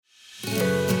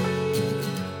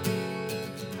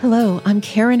Hello, I'm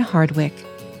Karen Hardwick,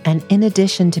 and in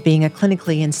addition to being a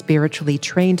clinically and spiritually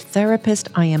trained therapist,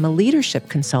 I am a leadership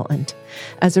consultant.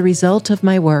 As a result of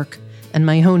my work and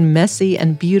my own messy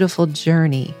and beautiful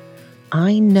journey,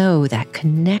 I know that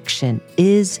connection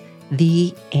is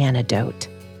the antidote.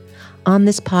 On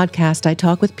this podcast, I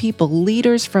talk with people,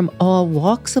 leaders from all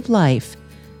walks of life,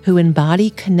 who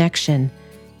embody connection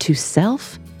to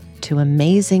self, to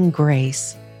amazing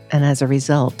grace, and as a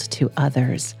result, to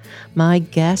others. My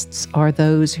guests are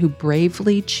those who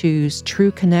bravely choose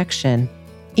true connection,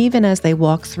 even as they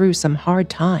walk through some hard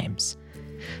times.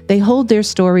 They hold their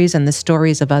stories and the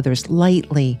stories of others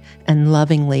lightly and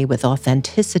lovingly with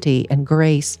authenticity and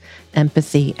grace,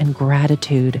 empathy and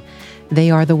gratitude. They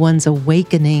are the ones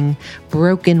awakening,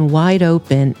 broken wide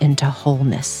open into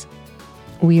wholeness.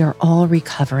 We are all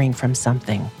recovering from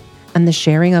something, and the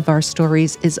sharing of our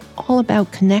stories is all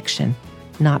about connection,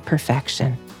 not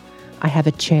perfection. I have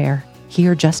a chair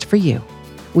here just for you.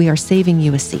 We are saving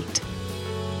you a seat.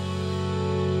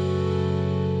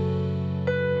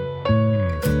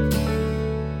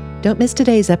 Don't miss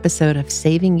today's episode of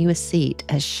Saving You a Seat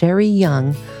as Sherry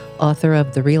Young, author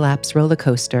of The Relapse Roller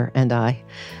Coaster, and I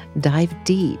dive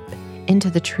deep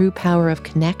into the true power of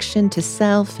connection to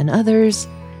self and others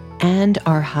and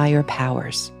our higher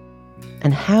powers,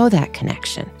 and how that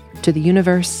connection to the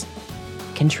universe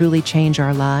can truly change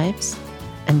our lives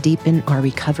and deepen our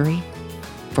recovery,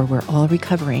 for we're all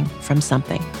recovering from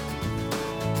something.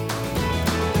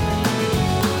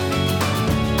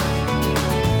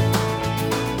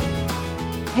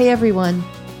 Hey everyone,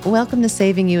 welcome to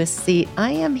Saving You a Seat.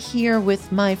 I am here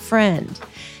with my friend,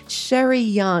 Sherry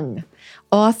Young,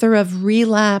 author of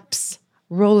Relapse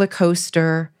Roller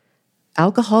Coaster,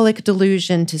 Alcoholic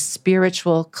Delusion to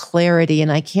Spiritual Clarity,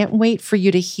 and I can't wait for you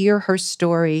to hear her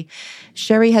story.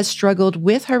 Sherry has struggled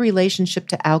with her relationship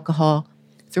to alcohol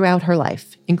throughout her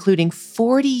life, including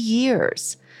 40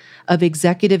 years of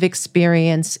executive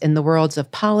experience in the worlds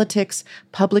of politics,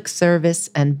 public service,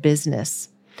 and business.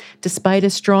 Despite a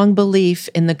strong belief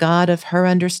in the God of her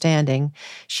understanding,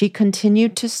 she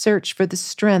continued to search for the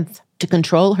strength to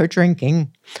control her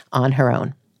drinking on her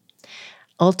own.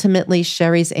 Ultimately,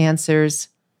 Sherry's answers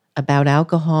about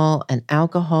alcohol and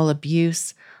alcohol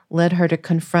abuse led her to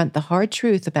confront the hard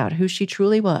truth about who she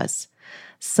truly was,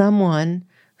 someone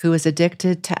who is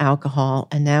addicted to alcohol,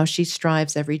 and now she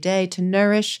strives every day to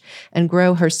nourish and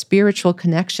grow her spiritual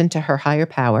connection to her higher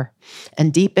power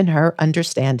and deepen her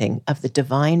understanding of the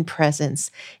divine presence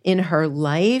in her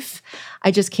life. I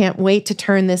just can't wait to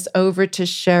turn this over to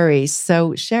Sherry.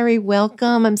 So, Sherry,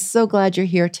 welcome. I'm so glad you're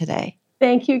here today.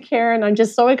 Thank you, Karen. I'm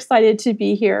just so excited to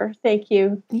be here. Thank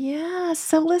you. Yeah.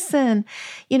 So listen,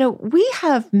 we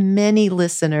have many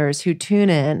listeners who tune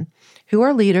in who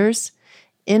are leaders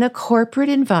in a corporate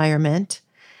environment.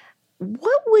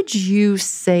 What would you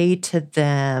say to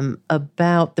them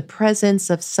about the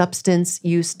presence of substance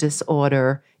use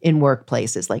disorder in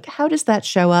workplaces? Like, how does that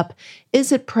show up?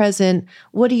 Is it present?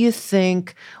 What do you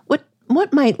think?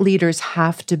 What might leaders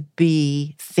have to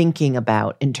be thinking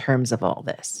about in terms of all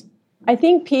this? I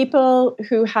think people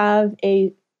who have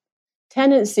a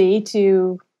tendency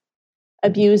to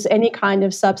abuse any kind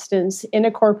of substance in a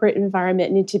corporate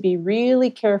environment need to be really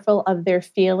careful of their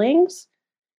feelings.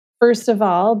 First of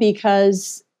all,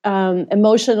 because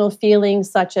emotional feelings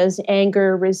such as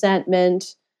anger,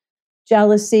 resentment,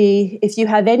 jealousy, if you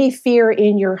have any fear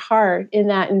in your heart in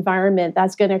that environment,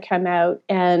 that's going to come out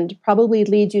and probably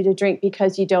lead you to drink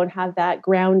because you don't have that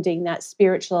grounding, that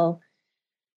spiritual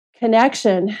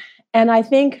connection. And I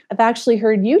think I've actually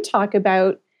heard you talk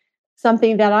about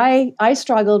something that I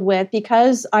struggled with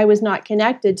because I was not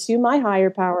connected to my higher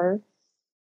power.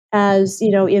 As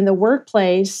in the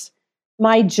workplace,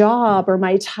 my job or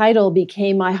my title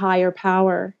became my higher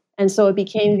power. And so it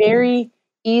became very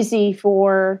easy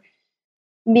for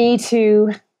me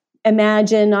to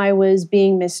imagine I was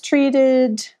being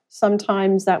mistreated.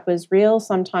 Sometimes that was real,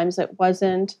 sometimes it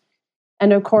wasn't.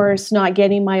 And of course, not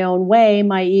getting my own way,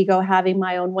 my ego having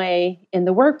my own way in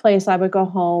the workplace, I would go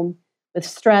home with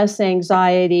stress,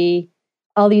 anxiety,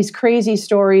 all these crazy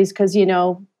stories because,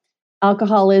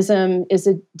 alcoholism is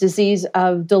a disease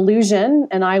of delusion.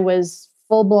 And I was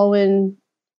full-blown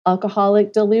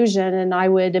alcoholic delusion. And I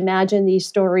would imagine these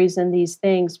stories and these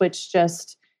things, which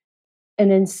just an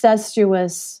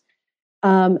incestuous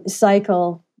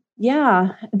cycle.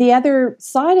 Yeah. The other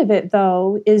side of it,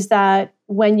 though, is that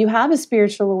when you have a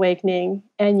spiritual awakening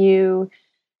and you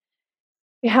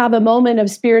have a moment of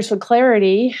spiritual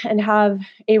clarity and have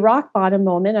a rock bottom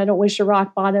moment, I don't wish a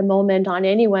rock bottom moment on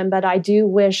anyone, but I do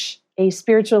wish a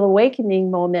spiritual awakening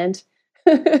moment.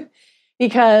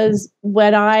 Because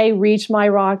when I reached my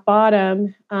rock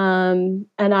bottom, and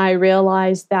I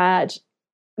realized that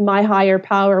my higher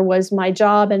power was my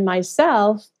job and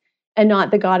myself and not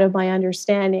the God of my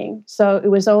understanding. So it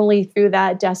was only through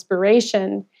that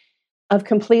desperation of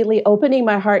completely opening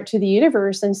my heart to the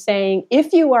universe and saying,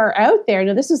 if you are out there,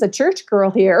 now this is a church girl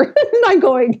here, and I'm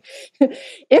going,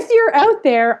 if you're out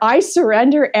there, I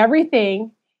surrender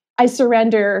everything. I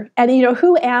surrender. And,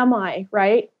 who am I,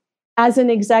 right? As an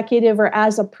executive or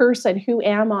as a person, who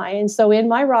am I? And so in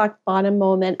my rock bottom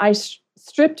moment, I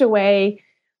stripped away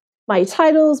my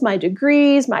titles, my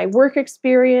degrees, my work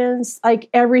experience, like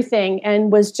everything,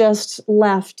 and was just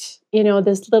left,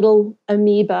 this little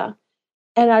amoeba.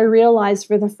 And I realized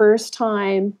for the first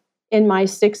time in my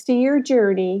 60-year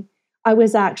journey, I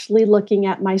was actually looking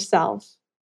at myself.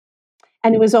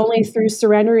 And it was only through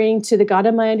surrendering to the God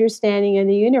of my understanding and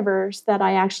the universe that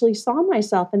I actually saw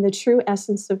myself in the true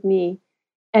essence of me.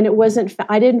 And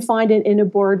I didn't find it in a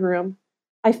boardroom.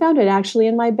 I found it actually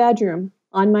in my bedroom,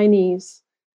 on my knees,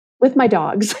 with my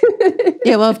dogs.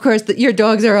 Yeah, well, of course, your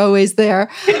dogs are always there.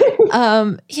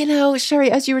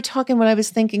 Sherry, as you were talking, what I was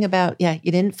thinking about,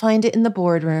 you didn't find it in the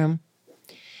boardroom.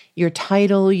 Your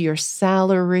title, your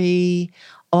salary,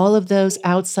 all of those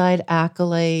outside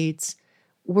accolades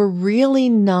were really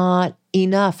not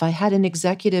enough. I had an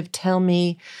executive tell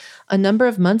me a number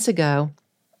of months ago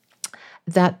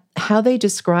that how they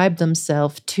describe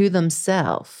themselves to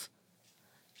themselves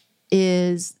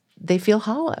is they feel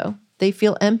hollow. They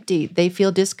feel empty. They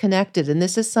feel disconnected. And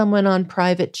this is someone on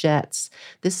private jets.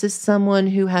 This is someone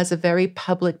who has a very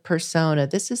public persona.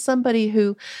 This is somebody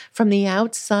who, from the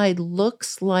outside,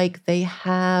 looks like they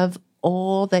have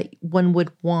all that one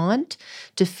would want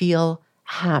to feel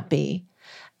happy.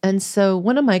 And so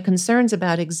one of my concerns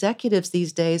about executives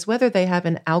these days, whether they have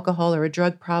an alcohol or a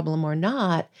drug problem or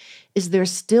not, is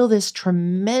there's still this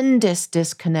tremendous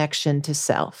disconnection to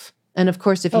self. And of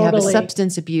course, if you have a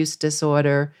substance abuse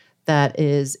disorder, that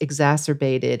is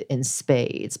exacerbated in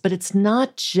spades. But it's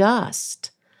not just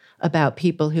about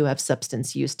people who have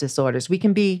substance use disorders. We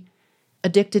can be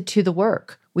addicted to the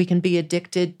work. We can be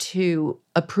addicted to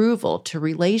approval, to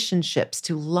relationships,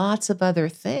 to lots of other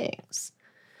things.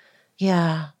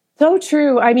 Yeah. So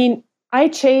true. I mean, I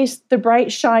chased the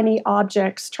bright, shiny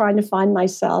objects trying to find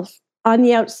myself on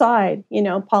the outside,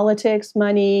 politics,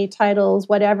 money, titles,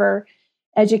 whatever,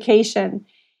 education.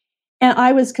 And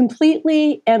I was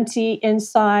completely empty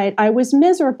inside. I was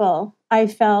miserable. I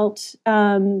felt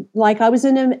like I was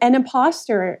an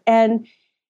imposter. And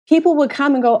people would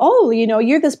come and go, oh,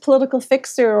 you're this political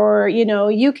fixer, or,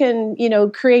 you can,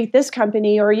 create this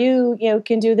company, or you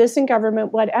can do this in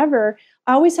government, whatever.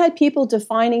 I always had people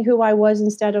defining who I was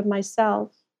instead of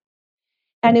myself.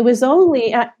 And it was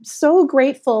only so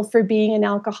grateful for being an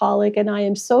alcoholic. And I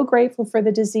am so grateful for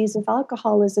the disease of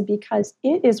alcoholism, because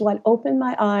it is what opened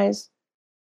my eyes.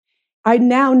 I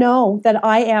now know that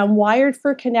I am wired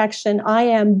for connection. I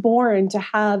am born to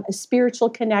have a spiritual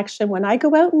connection. When I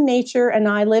go out in nature, and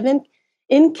I live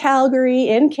in Calgary,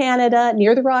 in Canada,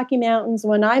 near the Rocky Mountains,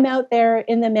 when I'm out there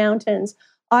in the mountains,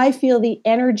 I feel the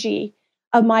energy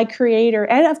of my creator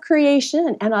and of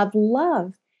creation and of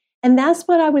love. And that's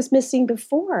what I was missing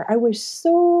before. I was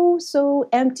so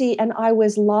empty and I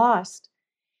was lost.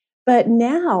 But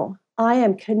now I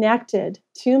am connected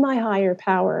to my higher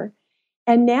power.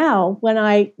 And now when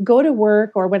I go to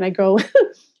work, or when I go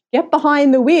get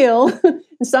behind the wheel and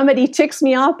somebody ticks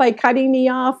me off by cutting me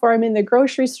off, or I'm in the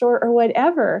grocery store or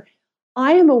whatever,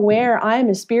 I am aware I am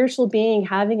a spiritual being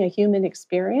having a human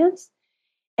experience.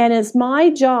 And it's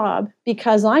my job,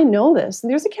 because I know this,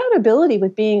 and there's accountability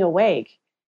with being awake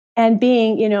and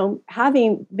being,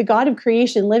 having the God of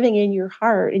creation living in your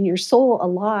heart and your soul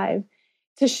alive,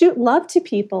 to shoot love to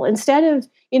people instead of,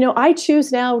 I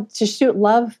choose now to shoot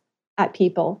love at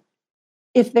people.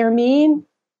 If they're mean,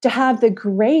 to have the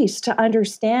grace to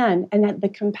understand and the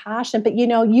compassion. But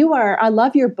I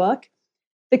love your book.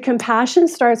 The compassion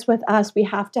starts with us. We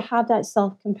have to have that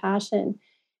self-compassion.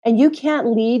 And you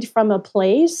can't lead from a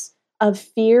place of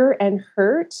fear and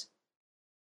hurt.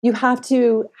 You have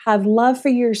to have love for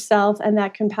yourself and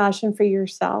that compassion for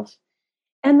yourself.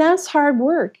 And that's hard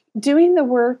work. Doing the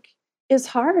work is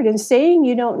hard, and saying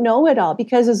you don't know it all,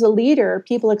 because as a leader,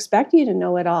 people expect you to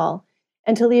know it all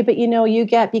and to lead. But you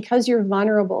get, because you're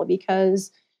vulnerable,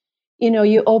 because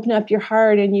you open up your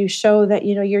heart and you show that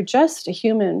you're just a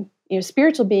human,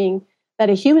 spiritual being,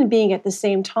 but a human being at the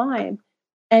same time.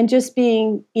 And just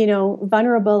being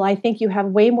vulnerable, I think you have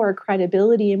way more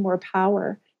credibility and more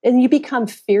power, and you become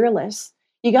fearless.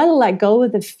 You got to let go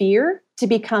of the fear to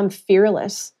become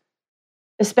fearless,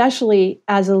 especially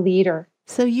as a leader.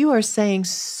 So you are saying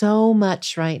so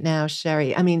much right now,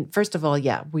 Sherry. I mean, first of all,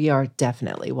 yeah, we are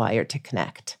definitely wired to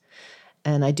connect.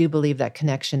 And I do believe that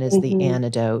connection is the Hmm.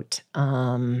 antidote.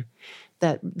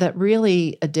 That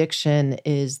really addiction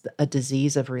is a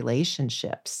disease of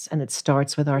relationships, and it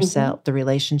starts with Hmm. ourself, the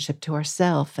relationship to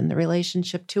ourself and the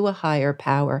relationship to a higher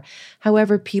power,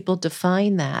 however people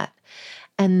define that,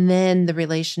 and then the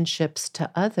relationships to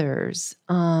others.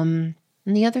 And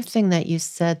the other thing that you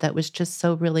said that was just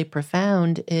so really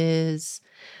profound is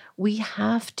we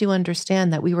have to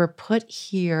understand that we were put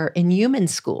here in human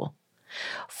school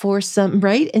for some,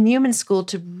 right? In human school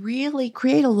to really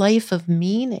create a life of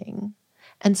meaning.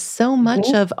 And so much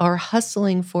Hmm. of our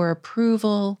hustling for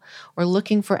approval or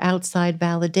looking for outside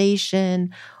validation,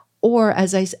 or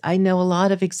as I know a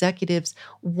lot of executives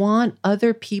want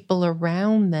other people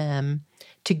around them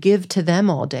to give to them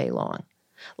all day long.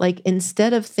 Like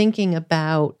instead of thinking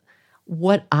about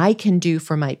what I can do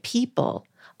for my people,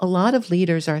 a lot of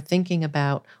leaders are thinking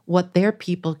about what their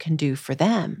people can do for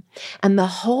them. And the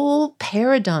whole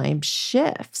paradigm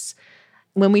shifts.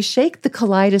 When we shake the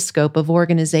kaleidoscope of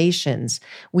organizations,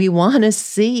 we want to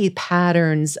see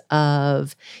patterns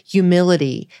of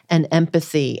humility and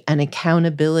empathy and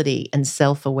accountability and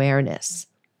self awareness.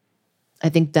 I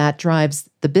think that drives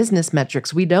the business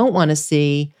metrics. We don't want to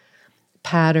see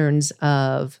patterns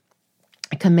of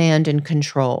command and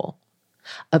control,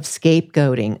 of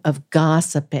scapegoating, of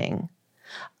gossiping,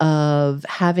 of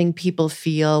having people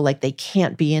feel like they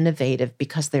can't be innovative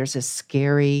because there's a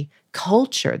scary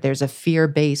culture, there's a fear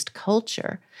based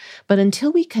culture. But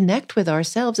until we connect with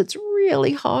ourselves, it's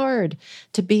really hard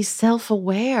to be self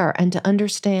aware and to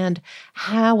understand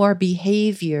how our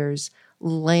behaviors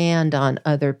land on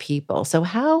other people. So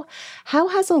how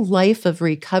has a life of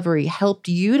recovery helped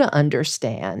you to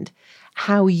understand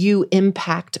how you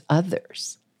impact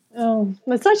others? Oh,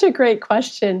 that's such a great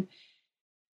question.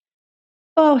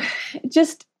 Oh,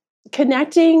 just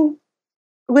connecting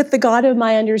with the God of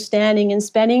my understanding and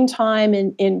spending time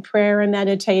in prayer and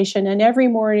meditation. And every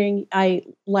morning I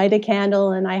light a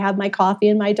candle and I have my coffee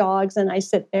and my dogs and I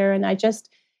sit there and I just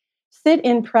sit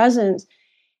in presence.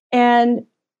 And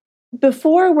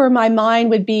before, where my mind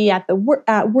would be at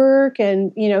at work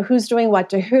and who's doing what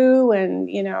to who and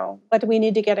what do we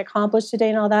need to get accomplished today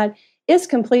and all that, it's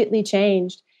completely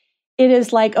changed. It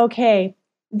is like, okay,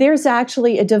 there's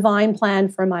actually a divine plan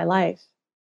for my life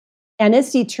and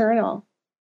it's eternal.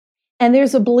 And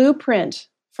there's a blueprint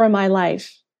for my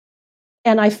life.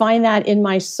 And I find that in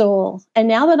my soul. And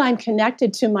now that I'm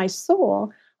connected to my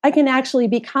soul, I can actually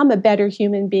become a better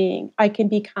human being. I can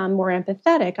become more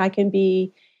empathetic. I can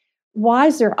be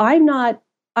wiser.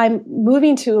 I'm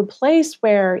moving to a place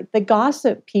where the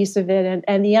gossip piece of it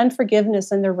and the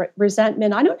unforgiveness and the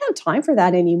resentment, I don't have time for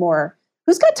that anymore.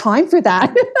 Who's got time for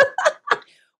that?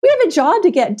 We have a job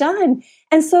to get done.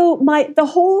 And so my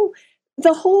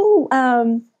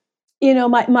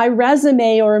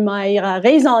resume or my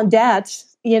raison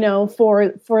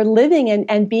d'etre, for living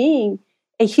and being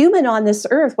a human on this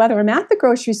earth, whether I'm at the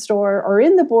grocery store or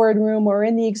in the boardroom or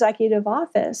in the executive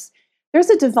office, there's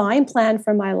a divine plan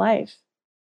for my life.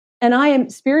 And I am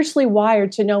spiritually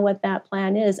wired to know what that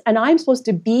plan is. And I'm supposed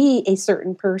to be a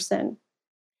certain person.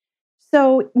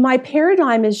 So my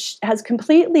paradigm has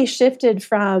completely shifted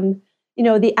from,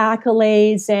 the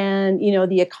accolades and,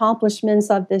 the accomplishments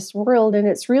of this world. And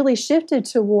it's really shifted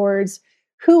towards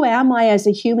who am I as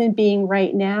a human being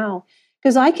right now?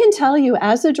 Because I can tell you,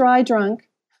 as a dry drunk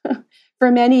for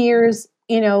many years,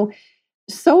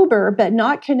 sober, but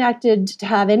not connected to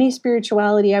have any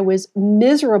spirituality, I was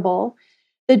miserable.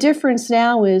 The difference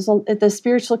now is the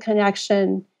spiritual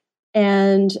connection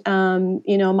and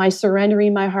my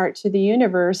surrendering my heart to the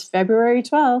universe, February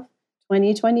 12th,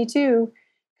 2022,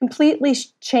 completely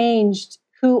changed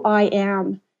who I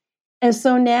am. And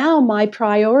so now my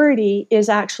priority is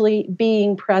actually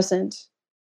being present.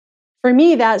 For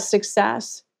me, that's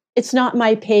success. It's not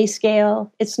my pay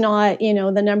scale. It's not,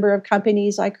 the number of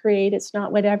companies I create. It's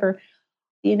not whatever,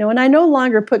 and I no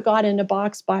longer put God in a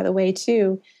box, by the way,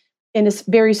 too, in a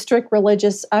very strict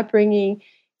religious upbringing.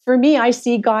 For me, I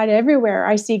see God everywhere.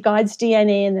 I see God's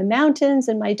DNA in the mountains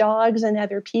and my dogs and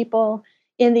other people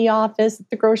in the office, at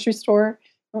the grocery store.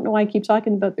 I don't know why I keep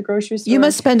talking about the grocery You store.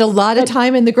 must spend a lot of But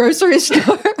time in the grocery store.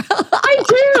 I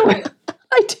do.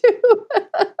 I do.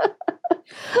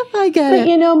 I get But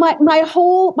it.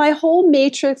 my whole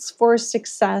matrix for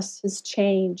success has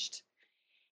changed.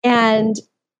 And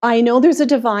I know there's a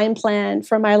divine plan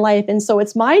for my life. And so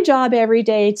it's my job every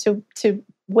day to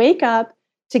wake up,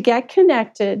 to get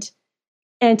connected,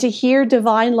 and to hear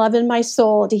divine love in my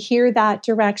soul, to hear that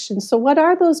direction. So what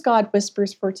are those God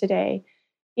whispers for today?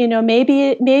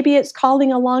 Maybe it's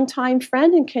calling a longtime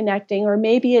friend and connecting, or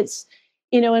maybe it's,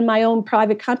 in my own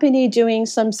private company doing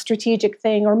some strategic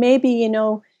thing, or maybe,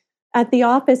 at the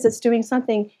office it's doing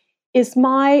something. Is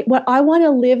what I want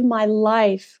to live my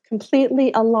life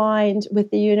completely aligned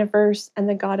with the universe and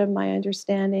the God of my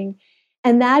understanding.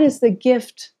 And that is the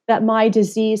gift that my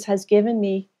disease has given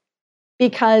me.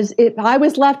 Because if I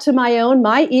was left to my own,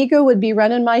 my ego would be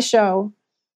running my show.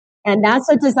 And that's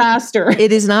a disaster.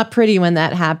 It is not pretty when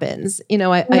that happens.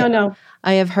 No.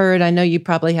 I have heard, I know you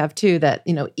probably have too, that,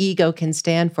 ego can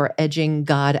stand for edging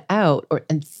God out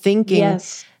and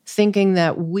thinking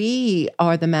that we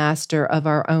are the master of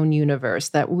our own universe,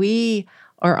 that we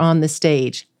are on the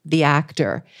stage, the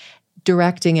actor,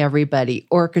 directing everybody,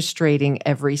 orchestrating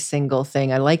every single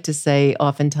thing. I like to say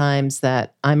oftentimes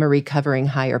that I'm a recovering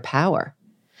higher power.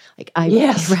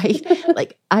 Right?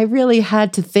 Like I really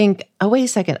had to think, oh, wait a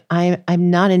second, I'm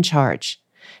not in charge.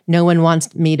 No one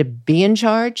wants me to be in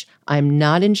charge. I'm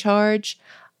not in charge.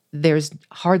 There's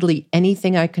hardly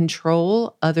anything I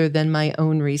control other than my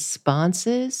own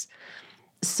responses.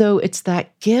 So it's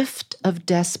that gift of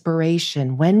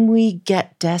desperation. When we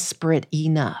get desperate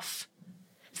enough,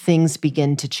 things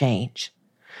begin to change.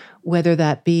 Whether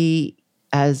that be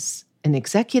as an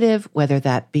executive, whether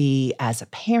that be as a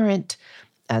parent,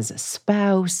 as a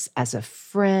spouse, as a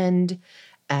friend,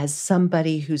 as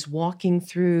somebody who's walking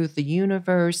through the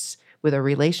universe with a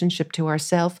relationship to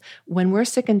ourselves, when we're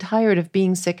sick and tired of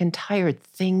being sick and tired,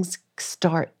 things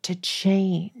start to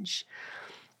change.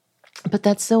 But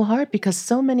that's so hard because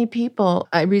so many people,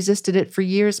 I resisted it for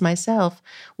years myself,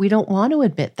 we don't want to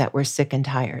admit that we're sick and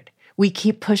tired. We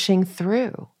keep pushing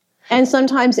through. And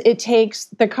sometimes it takes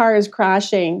the cars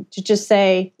crashing to just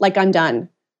say, like, I'm done.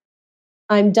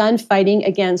 I'm done fighting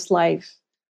against life,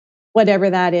 whatever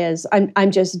that is.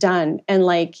 I'm just done. And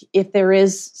like, if there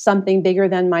is something bigger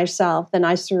than myself, then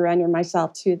I surrender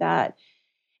myself to that.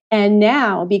 And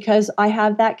now, because I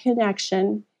have that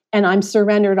connection and I'm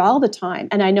surrendered all the time,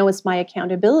 and I know it's my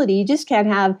accountability, you just can't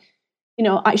have,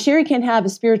 Sherry can't have a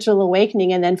spiritual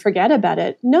awakening and then forget about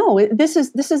it. No, this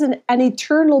is an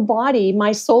eternal body.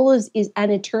 My soul is an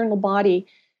eternal body.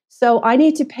 So I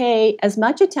need to pay as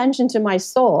much attention to my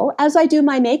soul as I do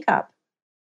my makeup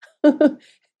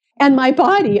and my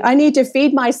body. I need to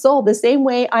feed my soul the same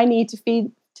way I need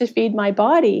to feed my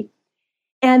body.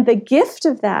 And the gift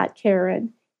of that,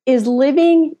 Karen, is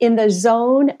living in the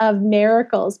zone of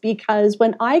miracles, because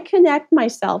when I connect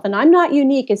myself, and I'm not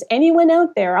unique as anyone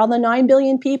out there, all the 9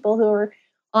 billion people who are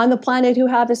on the planet who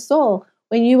have a soul,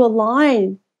 when you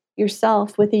align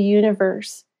yourself with the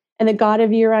universe and the God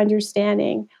of your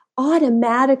understanding,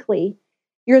 automatically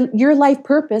your life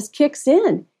purpose kicks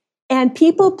in, and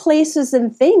people, places,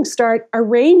 and things start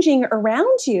arranging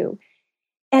around you.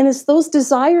 And it's those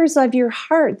desires of your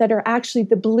heart that are actually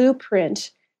the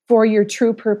blueprint for your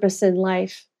true purpose in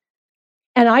life.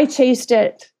 And I chased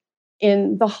it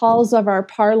in the halls of our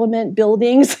parliament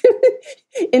buildings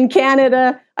in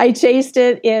Canada. I chased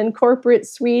it in corporate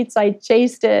suites. I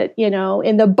chased it,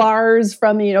 in the bars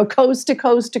from, coast to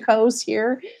coast to coast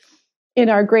here in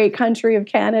our great country of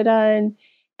Canada.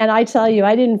 And I tell you,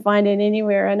 I didn't find it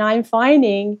anywhere. And I'm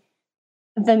finding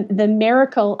the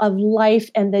miracle of life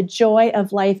and the joy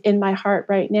of life in my heart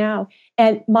right now.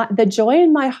 And the joy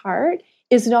in my heart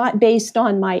is not based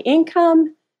on my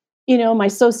income, my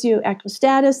socioeconomic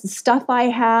status, the stuff I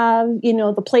have,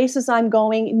 the places I'm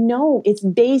going. No, it's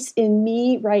based in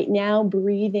me right now,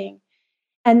 breathing.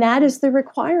 And that is the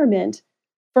requirement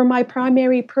for my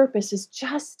primary purpose, is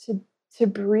just to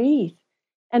breathe.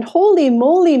 And holy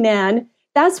moly, man,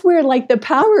 that's where like the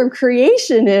power of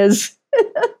creation is.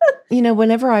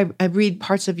 Whenever I read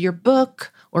parts of your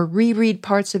book or reread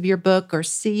parts of your book or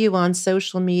see you on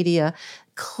social media,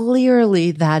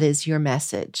 clearly that is your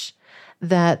message,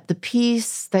 that the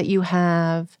peace that you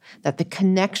have, that the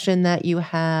connection that you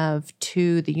have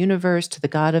to the universe, to the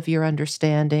God of your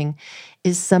understanding,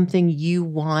 is something you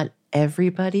want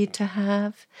everybody to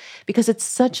have, because it's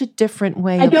such a different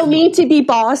way. I don't need to be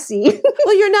bossy.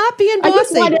 Well, you're not being bossy. I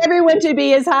just want everyone to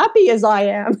be as happy as I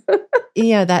am.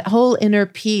 Yeah, that whole inner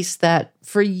peace that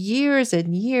for years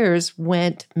and years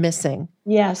went missing.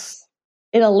 Yes,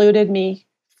 it eluded me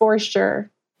for sure.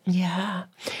 Yeah.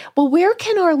 Well, where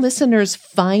can our listeners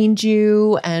find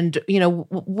you? And,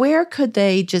 where could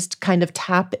they just kind of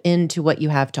tap into what you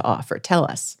have to offer? Tell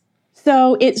us.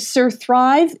 So it's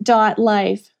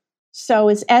surthrive.life. So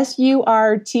it's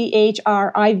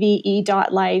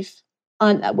surthrive.life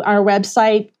on our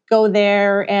website. Go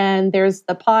there, and there's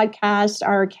the podcast,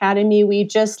 our academy. We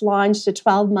just launched a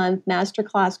 12-month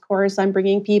masterclass course. I'm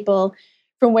bringing people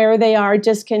from where they are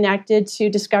disconnected to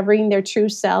discovering their true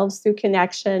selves through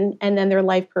connection, and then their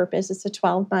life purpose. It's a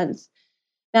 12-month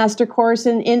master course.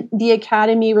 And in the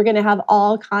academy, we're going to have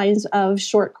all kinds of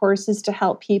short courses to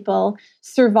help people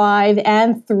survive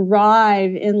and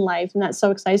thrive in life. And that's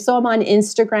so exciting. So I'm on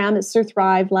Instagram. It's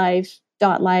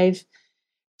thrive.life,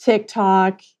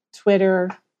 TikTok,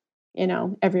 Twitter,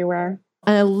 everywhere.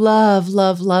 I love,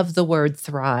 love, love the word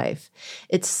thrive.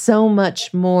 It's so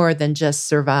much more than just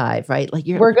survive, right? Like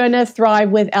we're going to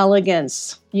thrive with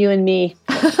elegance, you and me.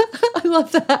 I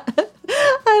love that.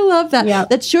 I love that. Yep.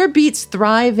 That sure beats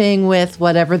thriving with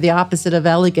whatever the opposite of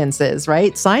elegance is,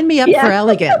 right? Sign me up for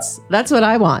elegance. That's what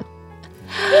I want.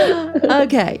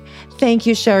 Okay. Thank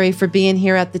you, Sherry, for being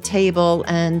here at the table.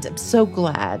 And I'm so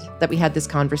glad that we had this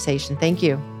conversation. Thank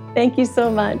you. Thank you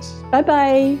so much.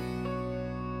 Bye-bye.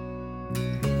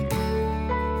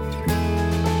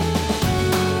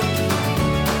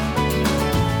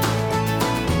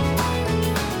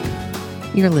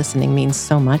 Your listening means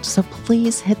so much, so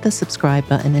please hit the subscribe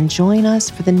button and join us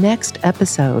for the next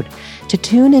episode. To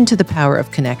tune into the power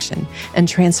of connection and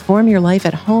transform your life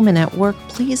at home and at work,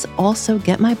 please also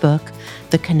get my book,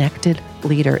 The Connected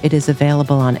Leader. It is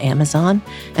available on Amazon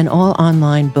and all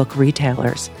online book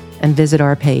retailers. And visit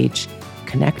our page,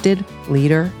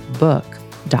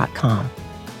 connectedleaderbook.com.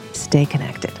 Stay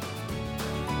connected.